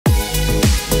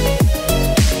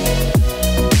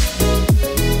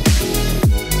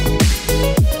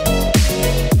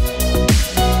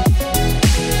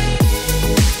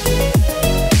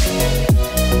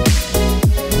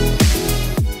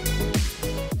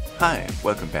Hi,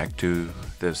 welcome back to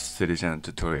this Citigen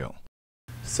tutorial.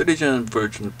 Citigen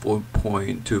version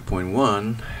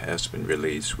 4.2.1 has been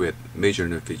released with major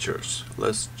new features.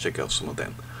 Let's check out some of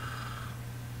them.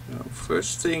 Now,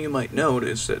 first thing you might note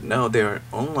is that now there are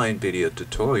online video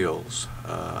tutorials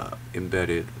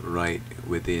embedded right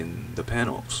within the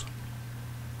panels,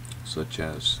 such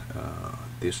as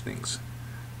these things.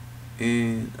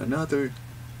 And another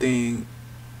thing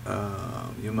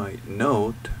you might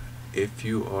note, if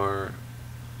you are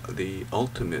the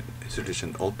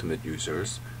Citigen Ultimate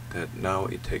users, that now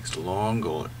it takes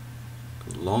longer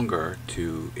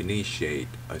to initiate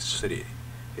a city.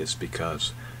 It's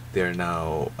because there are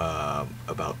now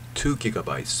about 2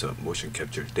 gigabytes of motion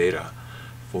capture data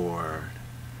for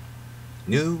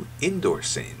new indoor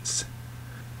scenes.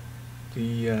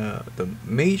 The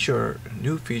major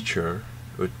new feature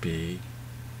would be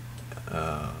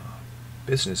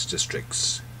business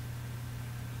districts.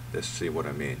 Let's see what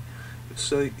I mean.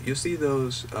 So you see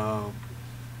those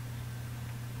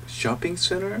shopping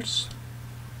centers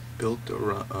built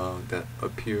around that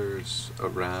appears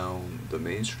around the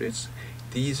main streets.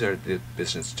 These are the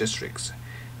business districts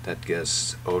that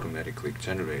gets automatically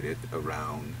generated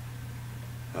around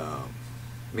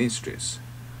main streets.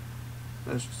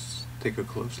 Let's take a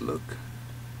close look.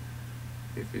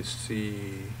 If you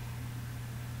see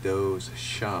those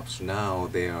shops now,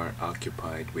 they are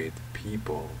occupied with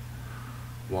people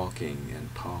walking and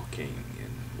talking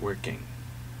and working.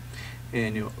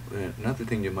 And another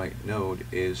thing you might note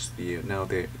is the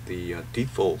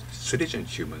default Citigen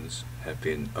humans have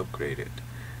been upgraded.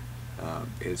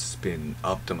 It's been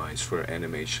optimized for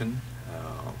animation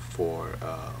for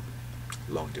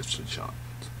long distance shots.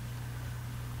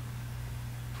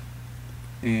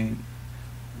 And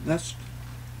let's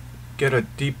get a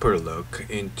deeper look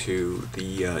into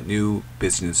the new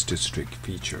business district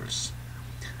features.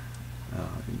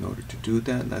 In order to do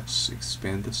that, let's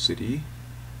expand the city.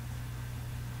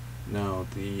 Now,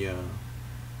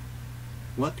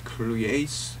 what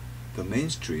creates the main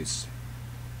streets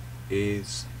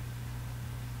is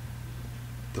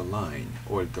the line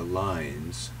or the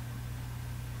lines.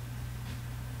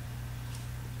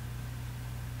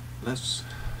 Let's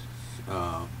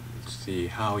see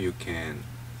how we can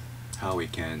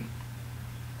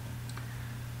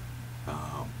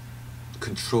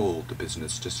control the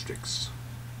business districts.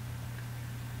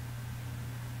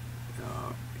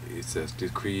 It says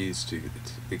decrease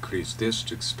this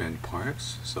to expand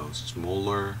parks. So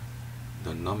smaller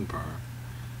the number,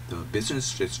 the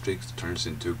business district turns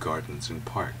into gardens and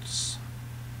parks.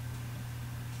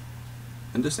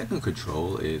 And the second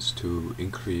control is to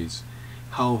increase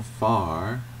how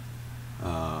far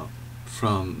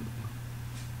from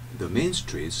the main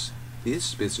streets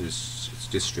this business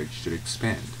district should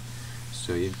expand.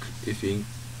 So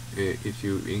if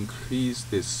you increase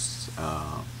this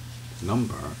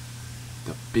number,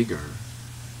 the bigger,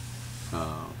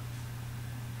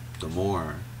 the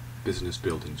more business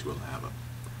buildings will have.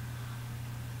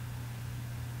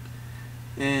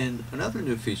 And another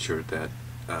new feature that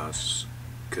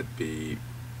could be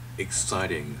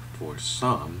exciting for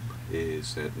some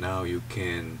is that now you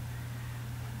can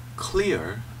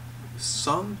clear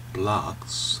some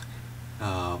blocks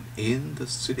in the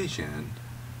Citigen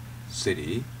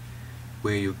city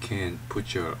where you can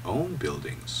put your own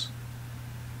buildings,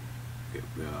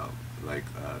 like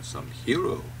some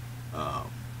hero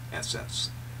assets.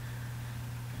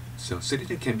 So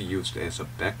Citigen can be used as a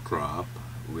backdrop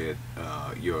with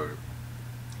your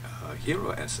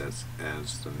hero assets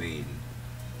as the main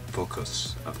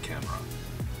focus of camera.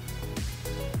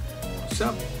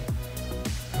 So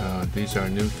these are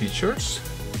new features.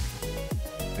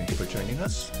 Thank you for joining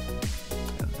us,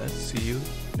 and let's see you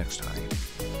next time.